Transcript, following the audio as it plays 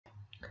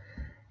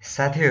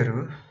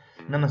साथीहरू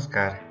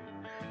नमस्कार।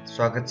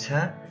 स्वागत छ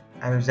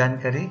आयोग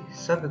जानकारी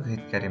सबैको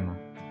हितकारीमा।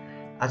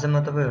 आज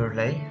म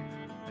तपाईहरुलाई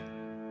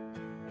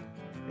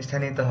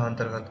स्थानीय तह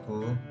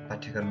अन्तर्गतको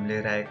पाठ्यक्रम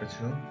लिएर आएको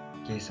छु।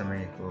 केही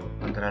समयको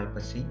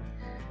अन्तरालपछि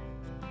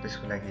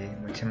त्यसको लागि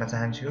म क्षमा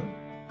चाहन्छु।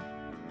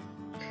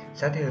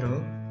 साथीहरू,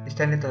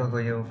 स्थानीय तहको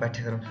यो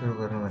पाठ्यक्रम सुरु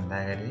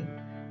गर्नुभन्दा अगाडि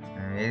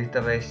यदि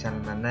तपाई यस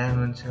च्यानलमा नयाँ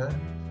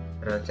हुनुहुन्छ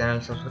र च्यानल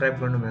सब्स्क्राइब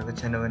गर्नुभएको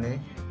छैन भने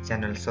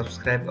च्यानल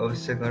सब्स्क्राइब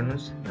अवश्य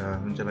गर्नुस् र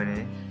हुन्छ भने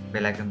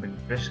बेल आइकन पनि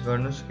प्रेस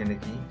गर्नुस्,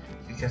 किनकि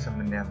शिक्षा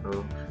सम्बन्धी हाम्रो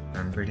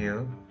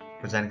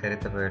भिडियोको जानकारी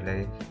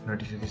तपाईहरुलाई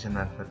नोटिफिकेसन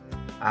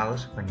मार्फत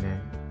आओस् भन्ने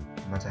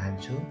म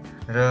चाहन्छु।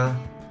 र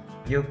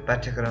यो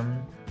पाठ्यक्रम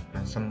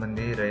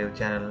सम्बन्धी र यो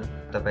च्यानल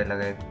तपाई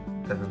लगायत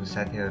तपाईको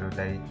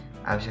साथीहरुलाई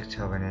आवश्यक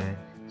छ भने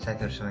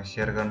साथीहरुसँग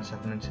शेयर गर्न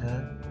सक्नुहुन्छ।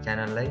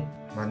 च्यानललाई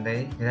भन्दै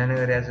ढिला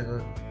नगरी आजको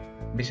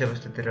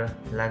विषयवस्तुतिर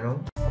लागौं।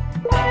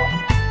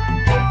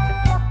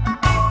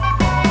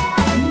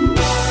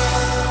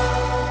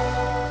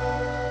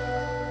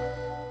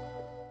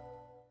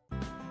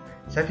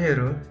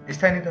 साथीहरु,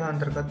 स्थानीय तह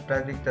अन्तर्गत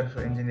प्राविधिक तर्फ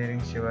इन्जिनियरिङ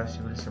सेवा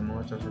सिभिल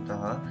समूह चौथो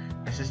तह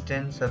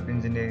एसिस्टेन्ट सब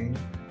इन्जिनियरिङ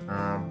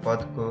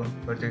पदको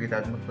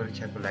प्रतियोगितात्मक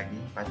परीक्षाको लागि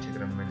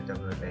पाठ्यक्रम मैले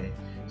तपाईहरुलाई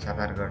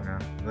साभार गर्न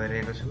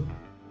गइरहेको छु।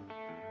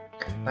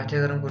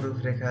 पाठ्यक्रमको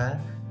रूपरेखा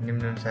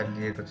निम्नानुसार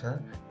लिएको छ,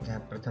 जहाँ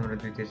प्रथम र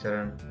द्वितीय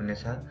चरण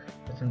हुनेछ।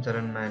 प्रथम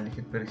चरणमा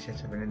लिखित परीक्षा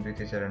छ भने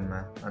द्वितीय चरणमा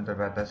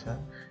अन्तर्वार्ता छ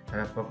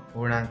र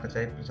पूर्णाङ्क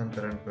चाहिँ प्रथम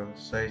चरणको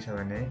 100 छ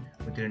भने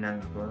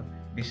उत्तीर्णाङ्कको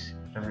 20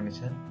 रहनेछ।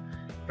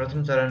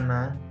 प्रथम चरणमा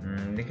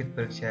लिखित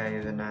परीक्षा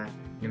योजना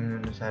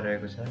निम्नानुसार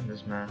रहेको छ,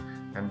 जसमा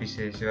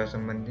विषय सेवा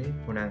सम्बन्धी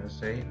पूर्णाङ्क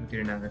 100,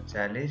 उत्तीर्णाङ्क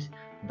 40,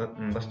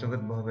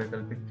 वस्तुगत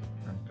बहुवैकल्पिक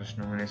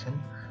प्रश्न हुनेछन्।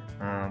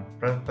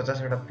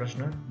 50 वटा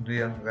प्रश्न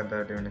 2 अङ्कका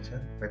दरले हुनेछ,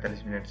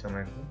 45 मिनेट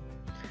समयको।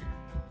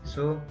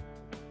 सो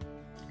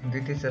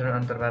द्वितीय चरण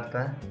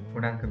अन्तर्वार्ता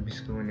पूर्णाङ्क 20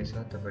 को हुनेछ।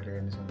 तपाईले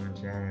हेर्न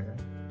सक्नुहुन्छ यहाँनिर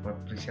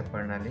परीक्षा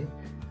प्रणाली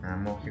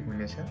मौखिक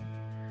हुनेछ।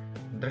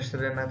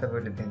 द्रष्टव्यमा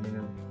तपाईले ध्यान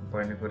दिनु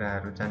पर्ने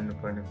कुराहरू, जान्नु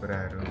पर्ने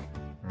कुराहरू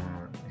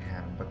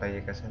यहाँ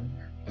बताइएका छन्,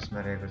 जसमा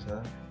रहेको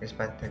छ यस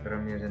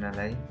पाठ्यक्रम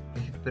योजनालाई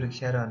लिखित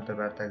परीक्षा र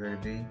अन्तर्वार्ता गरी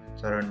 2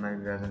 चरणमा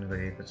विभाजन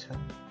गरिएको छ।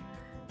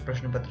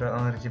 प्रश्नपत्र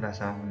अङ्ग्रेजी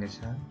भाषामा हुनेछ।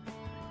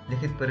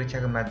 लिखित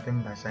परीक्षाको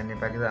माध्यम भाषा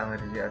नेपाली वा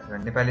अङ्ग्रेजी अथवा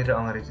नेपाली र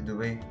अङ्ग्रेजी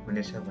दुवै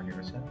हुनेछ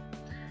भनेको छ।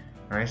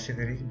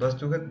 यसैगरी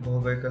वस्तुगत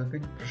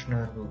बहुवैकल्पिक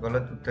प्रश्नहरूको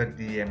गलत उत्तर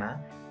दिएमा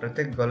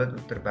प्रत्येक गलत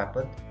उत्तर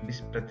बापत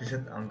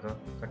 20% अङ्क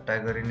कट्टा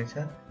गरिनेछ,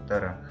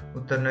 तर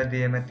उत्तर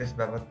नदिएमा त्यस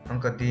बापत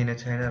अङ्क दिइने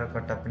छैन र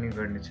कट्टा पनि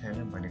गर्ने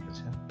छैन भनेको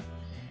छ।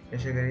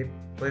 यसैगरी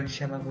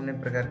परीक्षामा कुनै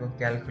प्रकारको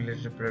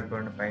क्याल्कुलेटर प्रयोग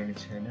गर्न पाइने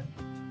छैन।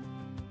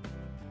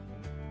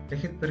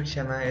 लिखित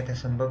परीक्षामा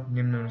यथासम्भव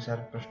निम्नानुसार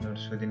प्रश्नहरू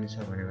सोधिनेछ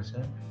भनेको छ।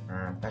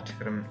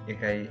 पाठ्यक्रम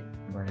एकाइ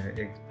भनेर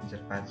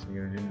 1005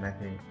 यो जुन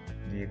माथि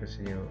दिएको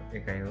छ यो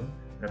एकाइ हो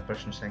र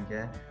प्रश्न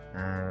संख्या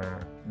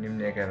निम्न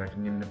एकाइबाट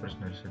निम्न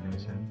प्रश्नहरू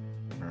सोधिनेछन्।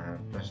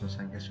 प्रश्न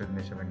संख्या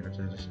सोधिनेछ भनेको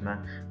छ, जसमा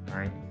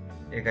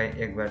एकाइ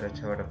 1 बाट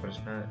 6 वटा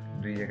प्रश्न,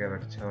 2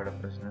 एकाइबाट 6 वटा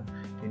प्रश्न,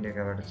 3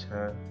 एकाइबाट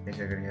 6,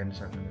 यसैगरी हेर्न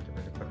सक्नुहुन्छ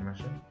तपाईले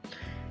क्रमश।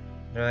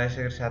 र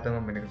यसैगरी सातौँमा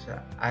भनेको छ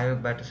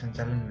आयोगबाट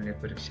सञ्चालन हुने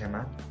परीक्षामा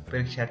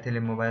परीक्षार्थीले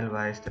मोबाइल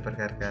वा यस्तै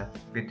प्रकारका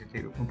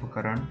विद्युतीय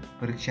उपकरण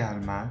परीक्षा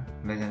हलमा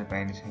लैजान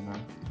पाइने छैन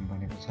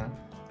भनेको छ।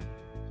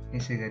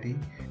 यसैगरी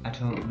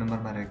 8औं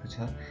नम्बरमा रहेको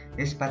छ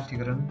यस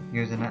पाठ्यक्रम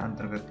योजना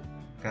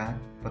अन्तर्गतका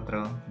पत्र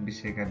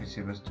विषयका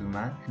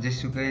विषयवस्तुमा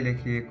जेसुकै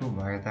लेखिएको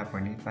भए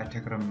तापनि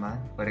पाठ्यक्रममा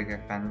परेका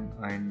कानुन,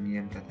 ऐन,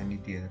 नियम तथा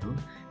नीतिहरू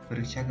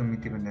परीक्षाको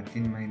मितिभन्दा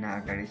 3 महिना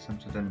अगाडि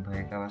संशोधन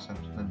भएका वा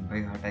संशोधन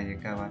भई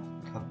हटाइएका वा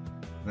थप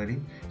गरी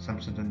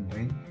संशोधन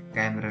भई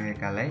कायम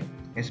रहेकालाई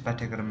यस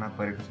पाठ्यक्रममा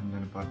परेको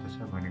सम्झनु पर्दछ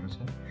भनेको छ।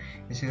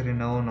 यसैगरी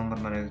 9औं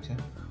नम्बरमा रहेको छ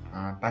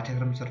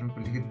पाठ्यक्रम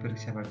चरणको लिखित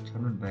परीक्षाबाट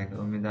छनौट भएका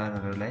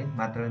उम्मेदवारहरूलाई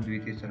मात्र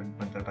द्वितीय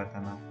चरणको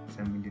अन्तर्वार्तामा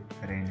सम्मिलित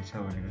गराइनेछ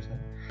भनेको छ।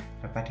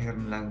 र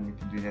पाठ्यक्रम लागू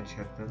मिति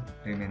 2076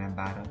 2 महिना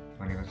 12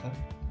 भनेको छ।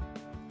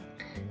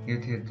 यो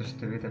थियो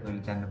द्रष्टव्य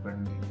तपाईले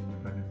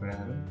जान्नुपर्ने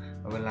कुराहरू।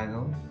 अब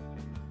लागौं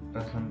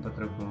प्रथम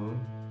पत्रको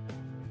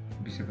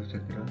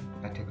विषयवस्तुतिर,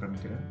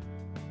 पाठ्यक्रमतिर।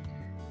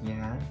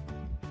 यहाँ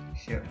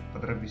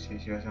पत्र विषय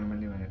सेवा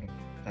सम्बन्धी भनेर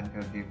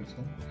जानकारी दिएको छ।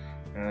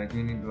 र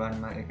युनिट 1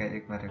 मा एकाइ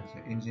 1 मा रहेको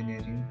छ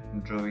इन्जिनियरिङ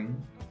ड्रइङ।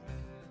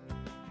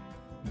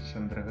 यस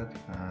अन्तर्गत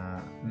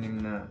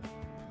निम्न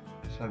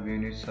सब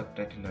युनिट सब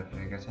टाइटलहरू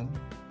रहेका छन्,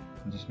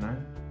 जसमा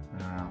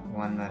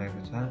 1 मा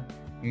रहेको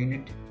छ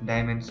unit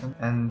dimension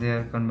and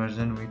there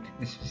conversion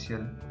with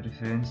special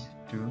reference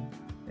to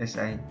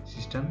SI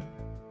system.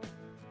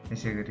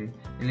 यसैगरी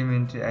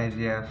elementary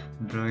idea of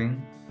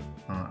drawing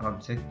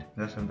object,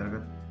 जस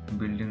अन्तर्गत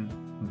बिल्डिङ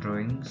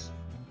ड्रइङ्स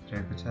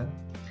रहेको छ।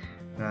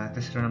 र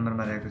तेस्रो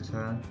नम्बरमा रहेको छ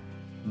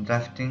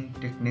drafting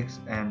techniques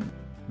and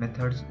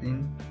methods in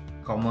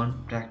common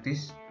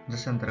practice,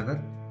 जस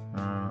अन्तर्गत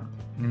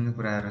निम्न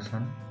कुराहरू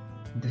छन्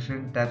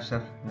different types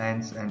of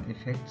lines and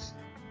effects,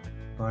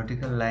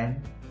 vertical line,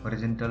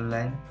 horizontal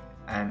line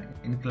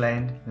and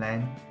inclined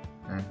line,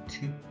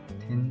 thick,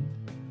 thin,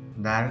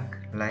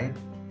 dark, light,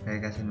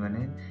 रहेका छन्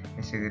भने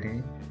यसैगरी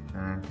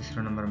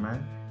तेस्रो नम्बरमा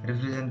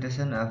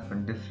रिप्रेजेन्टेसन अफ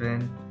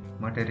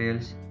डिफरेन्ट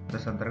मटेरियल्स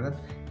जस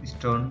अन्तर्गत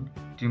stone,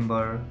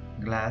 timber,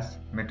 glass,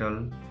 metal,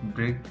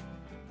 brick,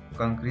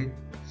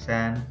 concrete,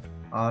 sand,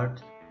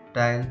 अर्थ,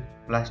 टाइल,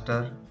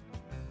 प्लास्टर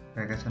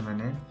रहेका छन्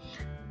भने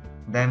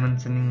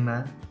डाइमेन्सनिङमा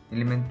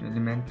element to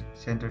element,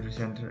 centre to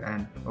centre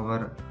and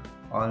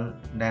overall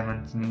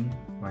डाइमेन्सनिङ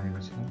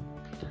भनेको छ।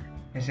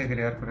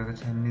 यसैगरी अर्को रहेको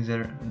छ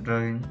मेजर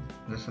ड्रइङ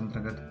जस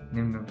अन्तर्गत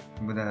निम्न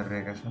बुदाहरू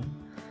रहेका छन्।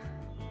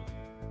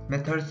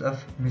 Methods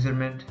of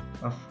measurement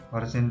of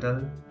हरिजोन्टल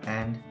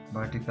and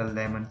vertical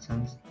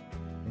dimensions,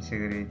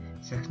 यसैगरी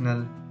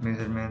सेक्सनल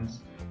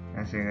मेजरमेन्ट्स,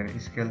 यसैगरी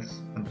स्केल्स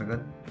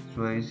अन्तर्गत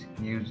चोइस,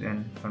 युज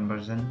एन्ड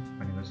कन्भर्जन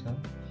भनेको छ।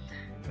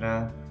 र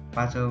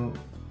पाँचौँ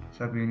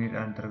सब युनिट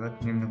अन्तर्गत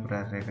निम्न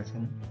कुराहरू रहेका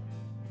छन्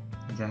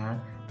जहाँ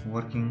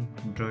वर्किङ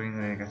ड्रइङ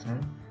रहेका छन्।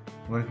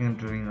 वर्किङ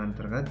ड्रइङ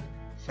अन्तर्गत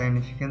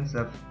significance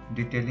of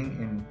detailing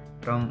in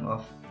term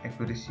of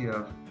accuracy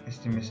of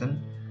estimation,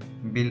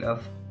 bill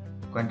of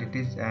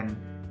quantities and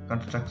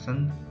construction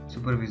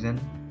supervision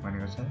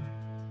भनेको छ।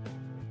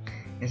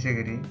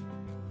 यसैगरी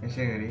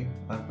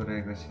अर्को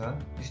रहेको छ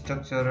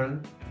structural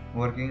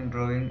working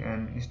drawing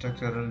and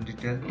structural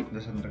detail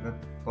जस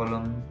अन्तर्गत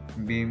कलम,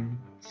 बिम,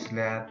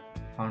 slab,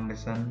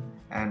 foundation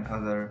and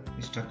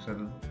other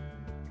structural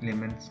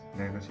elements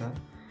रहेको छ।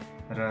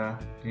 र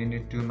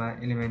युनिट 2 मा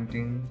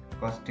इलिमेन्टिङ,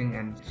 कस्टिङ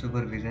एन्ड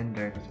सुपरभिजन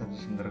रहेको छ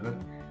जस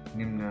अन्तर्गत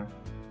निम्न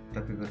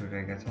टपिकहरू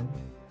रहेका छन्।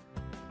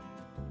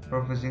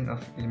 Proposing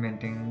of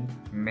इलिमेन्टिङ,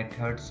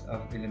 methods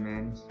of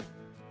elements,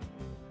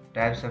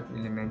 types of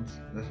elements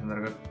जस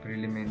अन्तर्गत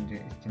preliminary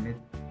estimate,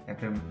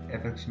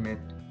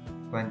 approximate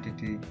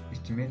quantity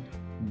estimate,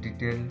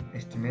 detail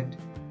estimate,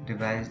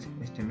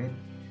 रिभाइज्ड estimate.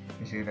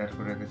 यसैगरी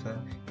अर्को रहेको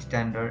छ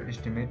standard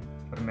estimate,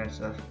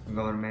 formats of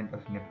government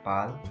of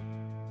Nepal,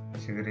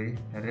 यसैगरी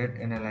रेट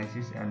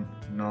एनालाइसिस एन्ड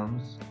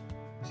नर्म्स,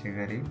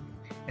 यसैगरी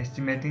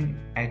estimating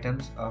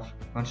items of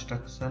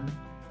construction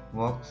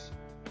works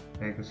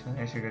रहेको छ।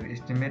 यसैगरी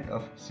estimate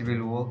of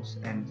civil works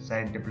and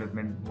site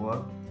development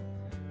work,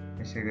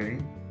 यसैगरी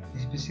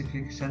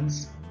स्पेसिफिकेसन्स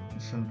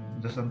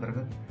जस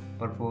अन्तर्गत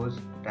पर्पोज,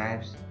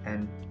 टाइप्स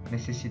एन्ड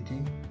नेसेसिटी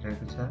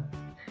रहेको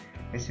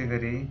छ।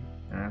 यसैगरी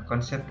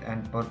concept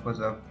and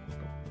purpose of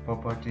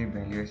property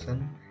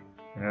valuation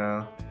र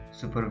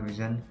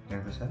सुपरभिजन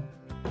रहेको छ।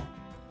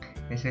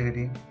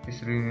 यसैगरी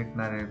तेस्रो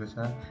युनिटमा रहेको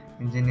छ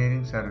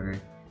इन्जिनियरिङ सर्वे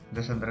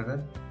जस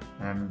अन्तर्गत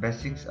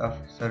basics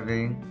of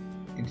सर्वेइङ,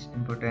 it's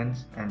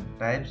importance and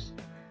types,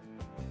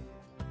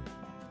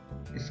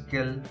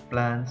 scale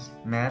plans,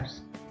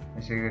 Maps,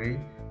 यसैगरी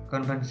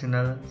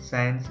conventional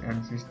science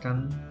and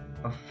system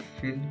of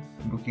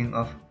field booking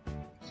of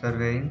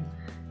सर्वेइङ,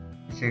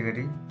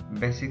 यसैगरी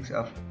basics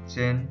of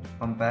chain,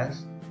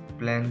 compass,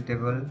 plan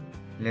table,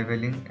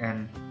 levelling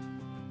and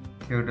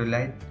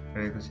theodolite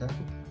रहेको छ।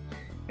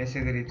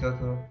 यसैगरी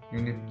चौथो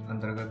युनिट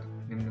अन्तर्गत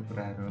निम्न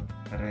कुराहरू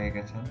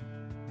रहेका छन्।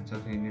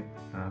 चौथो युनिट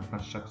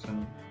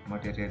कन्स्ट्रक्सन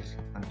मटेरियल्स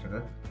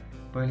अन्तर्गत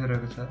पहिलो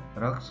रहेको छ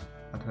रक्स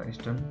अथवा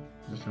स्टोन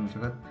जस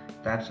अन्तर्गत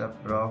types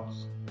of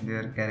रक्स,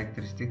 there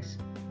characteristics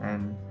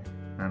and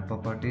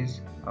properties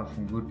of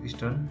good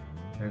stone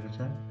रहेको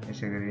छ।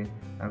 यसैगरी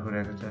अर्को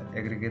रहेको छ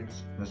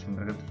एग्रिगेट्स जस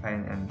अन्तर्गत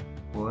फाइन एन्ड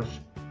कोर्स,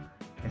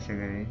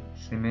 यसैगरी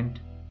सिमेन्ट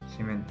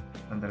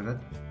अन्तर्गत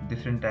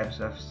different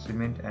types of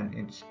cement and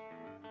it's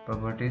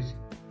properties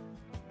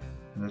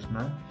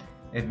जसमा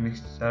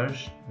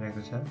एडमिक्सचर्स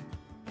रहेको छ।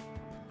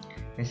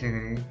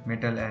 यसैगरी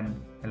मेटल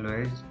एन्ड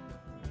एलोइज,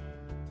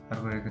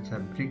 अर्को रहेको छ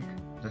ब्रिक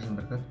जस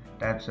अन्तर्गत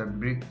types of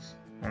BRICS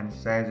and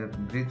size of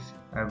BRICS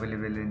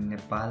available in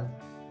Nepal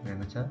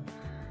रहेको छ।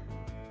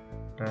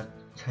 र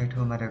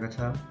छैठौँमा रहेको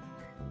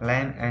छ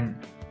लाइम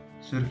एन्ड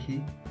सुर्खी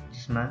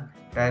जसमा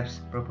types,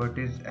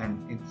 properties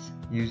and it's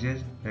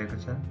usages रहेको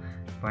छ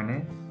भने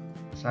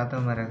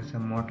सातौँमा रहेको छ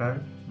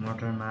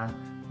मोटरमा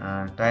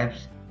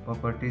types,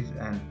 properties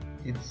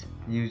and it's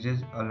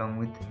usages along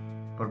with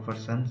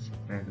प्रोपोर्सन्स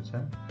रहेको छ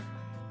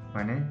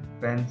भने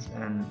पेन्ट्स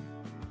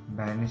एन्ड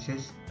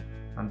भ्यार्निसेस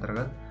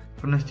अन्तर्गत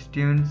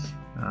कन्स्टिट्युएन्ट्स,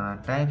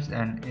 टाइप्स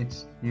एन्ड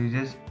इट्स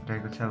युजेज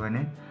रहेको छ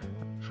भने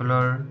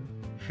floor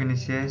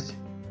finishes,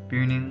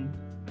 प्युनिङ,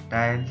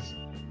 tiles,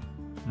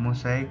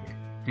 mosaic,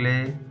 clay,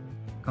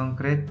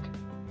 concrete,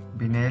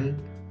 भिनेल,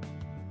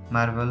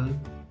 marble,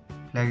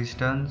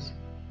 फ्ल्यागस्टोन्स,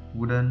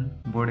 wooden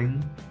boarding,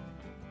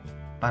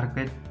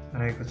 parked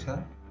रहेको छ।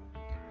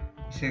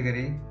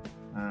 यसैगरी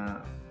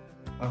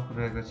अर्को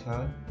रहेको छ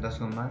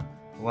 10औँमा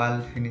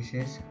वाल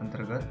फिनिसेस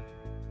अन्तर्गत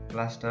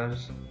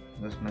प्लास्टर्स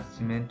जसमा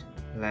सिमेन्ट,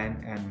 लाइम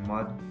एन्ड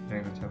मड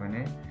रहेको छ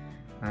भने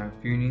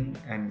प्युनिङ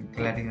एन्ड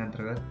क्ल्याडिङ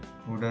अन्तर्गत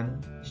वुडन,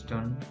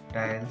 स्टोन,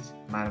 टाइल्स,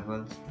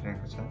 मार्बल्स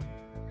रहेको छ।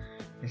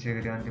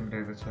 यसैगरी अन्तिम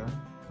रहेको छ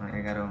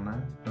 11औँमा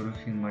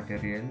रुफिङ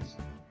मटेरियल्स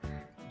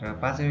र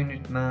 5औँ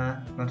युनिटमा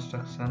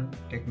कन्स्ट्रक्सन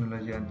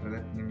टेक्नोलोजी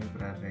अन्तर्गत निम्न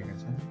कुराहरू रहेका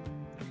छन्।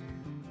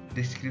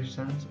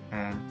 डिस्क्रिप्सन्स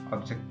एन्ड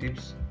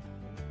अब्जेक्टिभ्स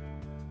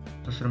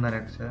दोस्रोमा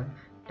रहेको छ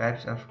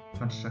टाइप्स अफ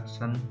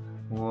कन्स्ट्रक्सन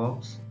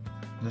वर्क्स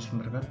जस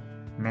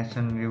अन्तर्गत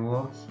masonry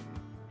works,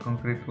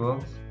 concrete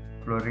works,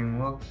 flowering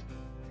works,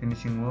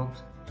 finishing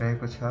works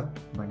रहेको छ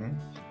भने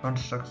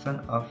construction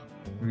of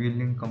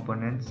building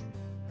components,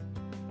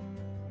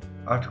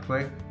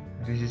 earthquake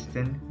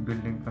resistant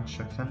building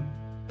construction,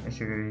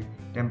 यसैगरी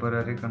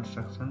टेम्पोररी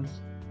कन्स्ट्रक्सन्स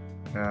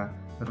र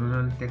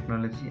rural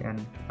technology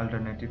and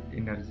alternative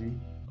energy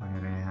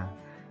भनेर यहाँ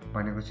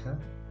भनेको छ।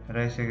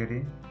 र यसैगरी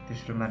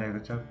तेस्रोमा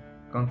रहेको छ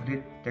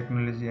कङ्क्रिट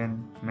टेक्नोलोजी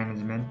एन्ड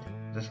म्यानेजमेन्ट,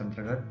 जस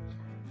अन्तर्गत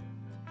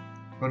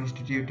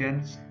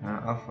कन्स्टिट्युटेन्ट्स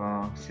अफ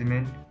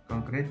सिमेन्ट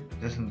कङ्क्रिट,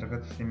 जस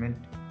अन्तर्गत सिमेन्ट,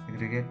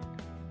 एग्रिगेट,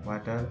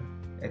 वाटर,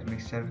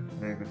 एडमिक्सचर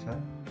रहेको छ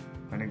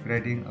भने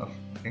grading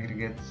of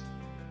एग्रिगेट्स,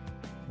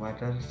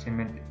 water,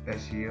 cement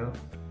ratio,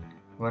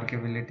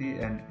 workability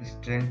and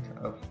strength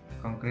of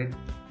concrete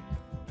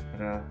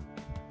र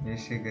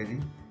यसैगरी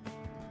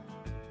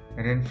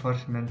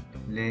reinforcement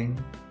laying,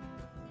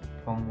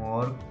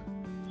 फर्मवर्क,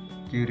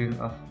 curing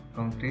of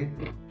concrete,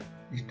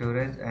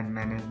 storage and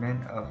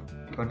management of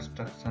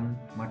construction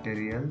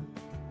material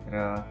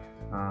र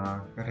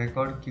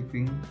record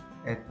keeping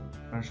at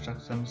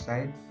construction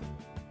site,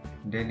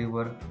 daily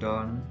work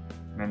done,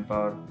 man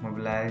power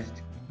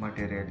mobilised,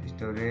 material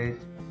storage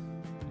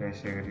र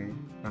यसैगरी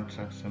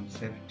construction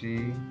safety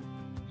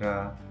र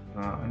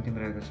अन्तिम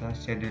रहेको छ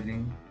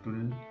scheduling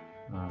tool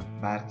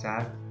bar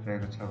chart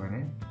रहेको छ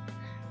भने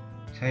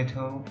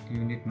 ६औं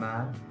युनिटमा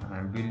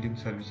बिल्डिङ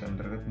सर्भिस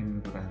अन्तर्गत निम्न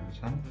कुराहरू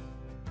छन्।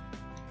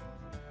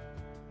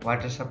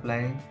 Water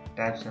supply,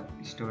 types of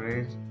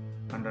storage,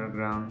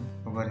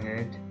 underground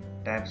overhead,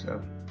 types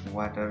of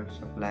water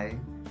supply,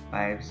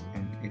 Pipes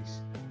and it's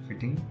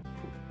fitting,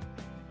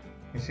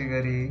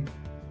 यसैगरी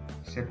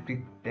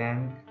सेप्टिक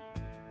ट्याङ्क,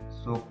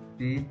 सोक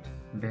पिट,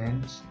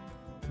 vents,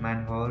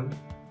 म्यानहोल,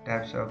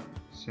 types of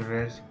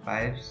sewage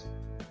pipes,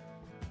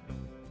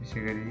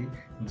 यसैगरी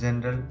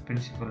general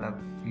principal of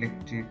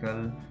electrical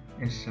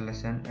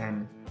installation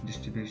and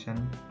distribution,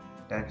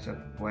 types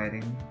of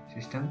wiring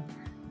system,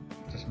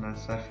 जसमा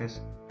surface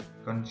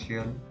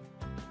कन्सियल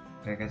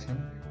रहेका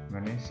छन्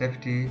भने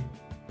safety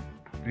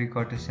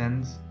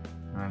प्रिकटिसन्स,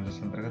 जस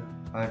अन्तर्गत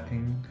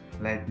earthing,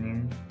 lightning,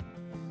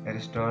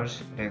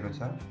 एरेस्टर्स रहेको छ।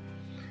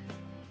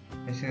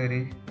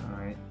 यसैगरी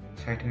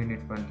 ६औं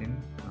युनिटको अन्तिम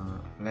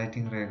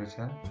लाइटिङ रहेको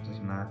छ,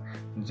 जसमा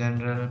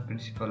general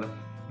principal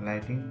of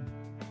lighting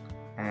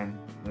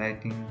and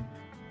lighting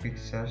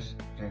fixtures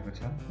रहेको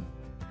छ।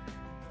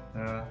 र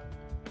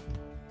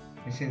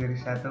यसैगरी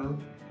 ७औं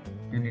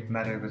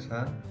युनिटमा रहेको छ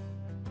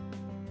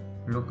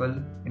लोकल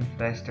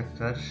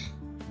इन्फ्रास्ट्रक्चर्स,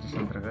 जस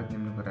अन्तर्गत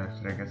निम्न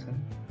कुराहरू रहेका छन्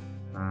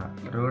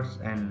रोड्स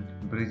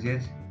एन्ड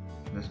ब्रिजेस,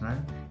 जसमा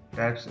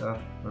types of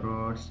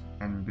roads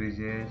and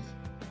bridges,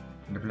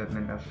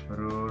 development off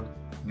road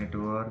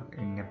network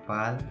in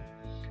Nepal,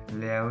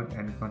 layout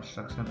and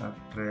construction of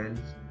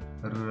trails,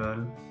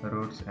 rural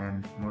roads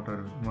and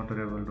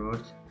motorable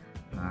roads,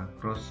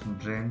 cross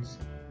drains,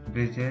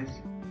 bridges,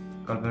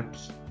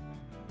 culverts,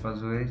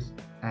 causeways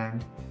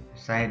and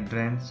side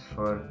drains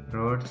for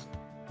roads,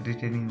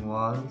 retaining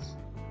walls,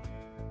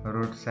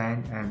 road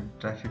sign and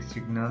traffic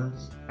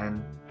signals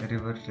and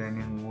river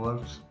draining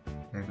works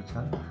रहेको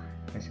छ।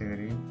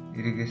 यसैगरी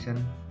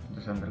irrigation,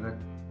 जस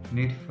अन्तर्गत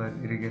need for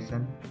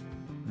irrigation,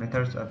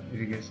 methods of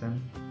irrigation,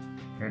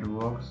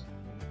 headworks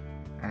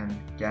and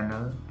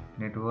canal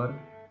network,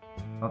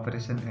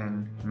 operation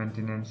and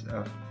maintenance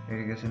of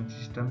irrigation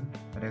system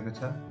रहेको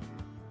छ।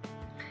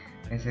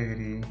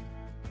 यसैगरी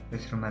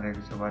तेस्रोमा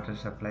रहेको छ वाटर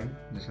सप्लाई,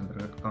 जस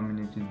अन्तर्गत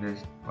community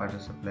based water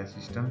supply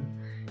system,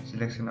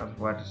 selection of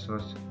water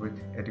source with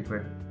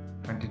adequate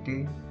quantity,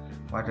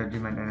 water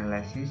demand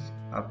analysis,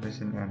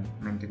 operation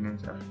and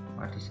maintenance of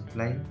water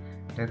supply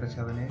रहेको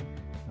छ भने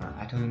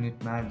 ८औं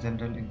युनिटमा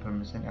जनरल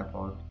इन्फर्मेसन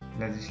अबाउट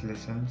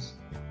लेजिस्लेसन्स,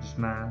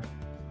 जसमा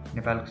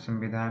नेपालको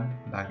संविधान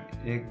भाग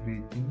 १,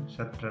 २, ३,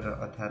 १७ र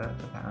 १८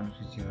 तथा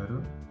अनुसूचीहरू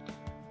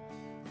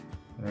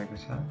रहेको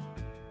छ।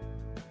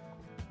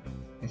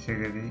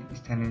 यसैगरी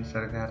स्थानीय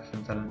सरकार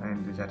सञ्चालन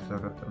ऐन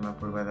 २०७४ मा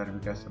पूर्वाधार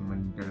विकास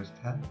सम्बन्धी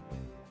व्यवस्था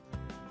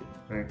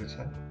रहेको छ।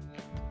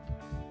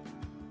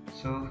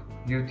 सो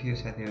यो थियो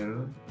साथीहरू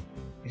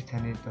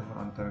स्थानीय तह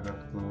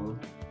अन्तर्गतको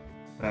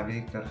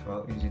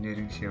प्राविधिकतर्फ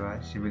इन्जिनियरिङ सेवा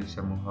सिभिल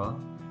समूह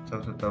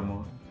चौथो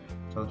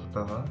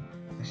तह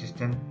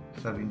एसिस्टेन्ट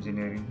सब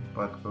इन्जिनियरिङ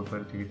पदको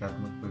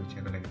प्रतियोगितात्मक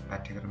परीक्षाको लागि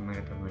पाठ्यक्रम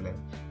मैले तपाईँलाई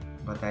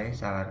बताएँ,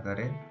 साभार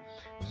गरेँ।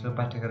 सो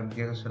पाठ्यक्रम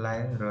के कसो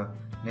लाग्यो र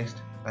नेक्स्ट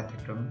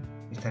पाठ्यक्रम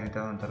स्थानीय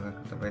तह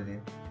अन्तर्गतको तपाईँले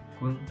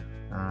कुन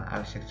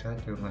आवश्यक छ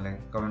त्यो मलाई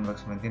कमेन्ट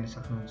बक्समा दिन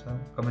सक्नुहुन्छ।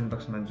 कमेन्ट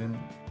बक्समा जुन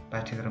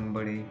पाठ्यक्रम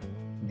बढी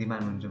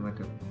डिमान्ड हुन्छ म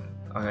त्यो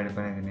अगाडि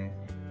बनाइदिने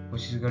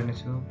कोसिस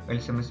गर्नेछु।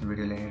 अहिलेसम्म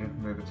भिडियोलाई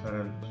हेर्नुभएको छ र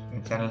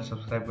च्यानल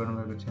सब्सक्राइब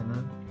गर्नुभएको छैन,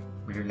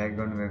 भिडियो लाइक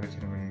गर्नुभएको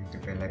छैन भने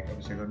कृपया लाइक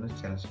अवश्य गर्नुहोस्,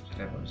 च्यानल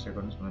सब्सक्राइब अवश्य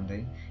गर्नुहोस् भन्दै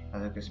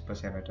आजको यस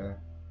बसाइबाट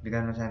बिदा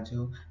हुन चाहन्छु।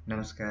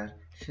 नमस्कार,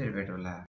 फेरि भेट होला।